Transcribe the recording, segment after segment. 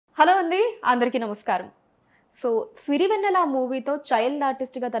Hello అండి, అందరికీ నమస్కారం. సో సిరివెన్నెల మూవీతో చైల్డ్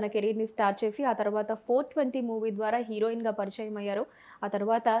ఆర్టిస్ట్గా తన కెరీర్ని స్టార్ట్ చేసి ఆ తర్వాత 420 మూవీ ద్వారా హీరోయిన్గా పరిచయం అయ్యారు. ఆ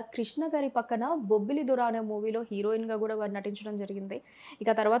తర్వాత కృష్ణ గారి పక్కన బొబ్బిలి దొర అనే మూవీలో హీరోయిన్గా కూడా వారు నటించడం జరిగింది. ఇక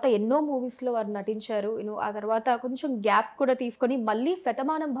తర్వాత ఎన్నో మూవీస్లో వారు నటించారు. ఆ తర్వాత కొంచెం గ్యాప్ కూడా తీసుకొని మళ్ళీ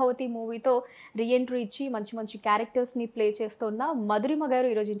శతమానం భవతి మూవీతో రీఎంట్రీ ఇచ్చి మంచి మంచి క్యారెక్టర్స్ని ప్లే చేస్తున్న మధురిమ గారు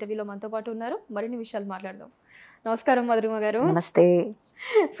ఈరోజు ఇంటర్వ్యూలో మనతో పాటు ఉన్నారు. మరిన్ని విషయాలు మాట్లాడదాం. నమస్కారం మధురిమ గారు. నమస్తే.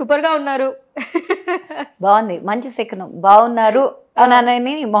 సూపర్ గా ఉన్నారు. బాగుంది, మంచి శకనం. బాగున్నారు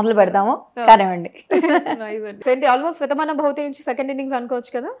అని మొదలు పెడదాము. కానివ్వండి. ఆల్మోస్ట్ శతమానం భవతి నుంచి సెకండ్ ఇన్నింగ్స్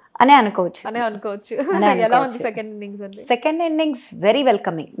అనుకోవచ్చు కదా? అనే అనుకోవచ్చు. ఎలా ఉంది సెకండ్ ఇన్నింగ్స్? అండి సెకండ్ ఇన్నింగ్స్ వెరీ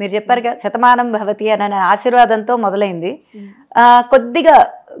వెల్కమింగ్. మీరు చెప్పారుగా శతమానం భవతి అనే ఆశీర్వాదంతో మొదలైంది. కొద్దిగా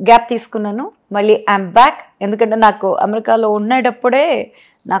గ్యాప్ తీసుకున్నాను, మళ్ళీ ఐఎమ్ బ్యాక్. ఎందుకంటే నాకు అమెరికాలో ఉండేటప్పుడే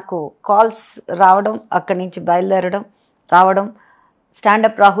నాకు కాల్స్ రావడం, అక్కడి నుంచి బయలుదేరడం రావడం,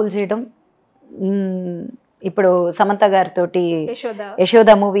 స్టాండప్ రాహుల్ చేయడం, ఇప్పుడు సమంత గారితో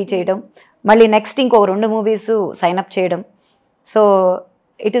యశోద మూవీ చేయడం, మళ్ళీ నెక్స్ట్ ఇంకో 2 మూవీస్ సైన్అప్ చేయడం. So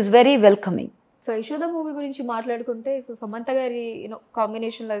it is very welcoming. So Yashoda movie గురించి మాట్లాడుకుంటే, సో సమంత గారి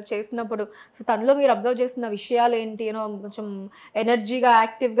కాంబినేషన్లో చేసినప్పుడు సో తనలో మీరు అబ్జర్వ్ చేసిన విషయాలు ఏంటి? కొంచెం ఎనర్జీగా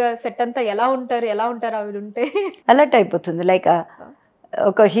యాక్టివ్గా సెట్ అంతా ఎలా ఉంటారు ఆవిడ ఉంటే? అలర్ట్ అయిపోతుంది. లైక్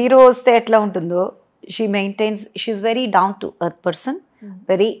ఒక హీరో వస్తే ఎట్లా ఉంటుందో she maintains, she's very down to earth person,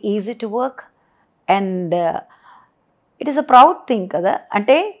 very easy to work, and it is a proud thing కదా.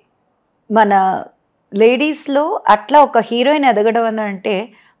 అంటే మన లేడీస్లో అట్లా ఒక హీరోయిన్ ఎదగడం అని అంటే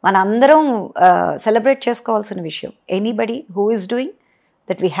మన అందరం సెలబ్రేట్ చేసుకోవాల్సిన విషయం. Anybody who is doing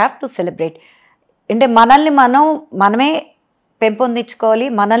that we have to celebrate. అంటే మనల్ని మనమే పెంపొందించుకోవాలి,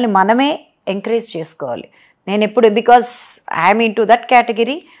 మనల్ని మనమే ఎంకరేజ్ చేసుకోవాలి. నేను ఎప్పుడు, because I'm in to that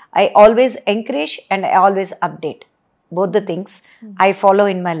category, I always encourage and I always update both the things I follow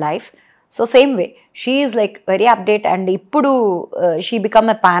in my life. So same way, she is like very update, and ippudu she become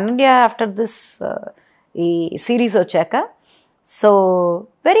a pan India after this series ochaka. So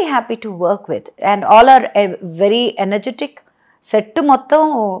very happy to work with, and all are very energetic. Set mottham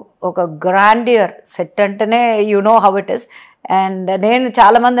oka grandeur set antane you know how it is. And nenu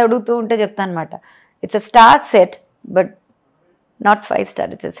chaala mandi adugutu unte cheptanu anamata, it's a star set but not 5 star,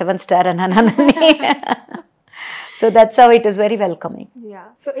 it's a 7 star ananani. So that's how it is very welcoming. Yeah.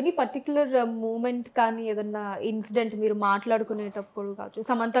 So any particular moment కానీ ఏదన్నా incident మీరు మాట్లాడుకునేటప్పుడు కావచ్చు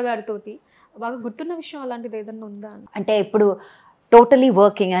సమంత గారితోటి బాగా గుర్తున్న విషయం అలాంటిది ఏదన్నా ఉందా? అంటే ఇప్పుడు టోటలీ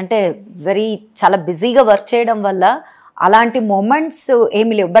వర్కింగ్, అంటే చాలా బిజీగా వర్క్ చేయడం వల్ల అలాంటి మూమెంట్స్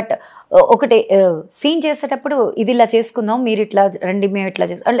ఏమీ లేవు. బట్ ఒకటి సీన్ చేసేటప్పుడు ఇది ఇలా చేసుకుందాం, మీరు ఇట్లా రండి, మేము ఇట్లా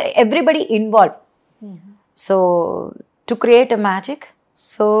చేస్తాం, అంటే everybody involve. So to create a magic,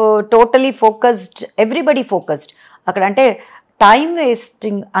 so totally focused, everybody focused అక్కడ. అంటే టైం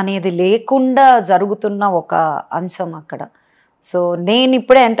వేస్టింగ్ అనేది లేకుండా జరుగుతున్న ఒక అంశం అక్కడ. సో నేను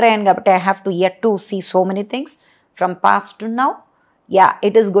ఇప్పుడే ఎంటర్ అయ్యాను కాబట్టి I have to yet to see so many things from past to now. Yeah,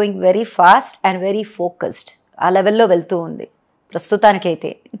 it is going very fast and very focused. ఆ లెవెల్లో వెళ్తూ ఉంది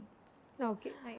ప్రస్తుతానికైతే. ఓకే.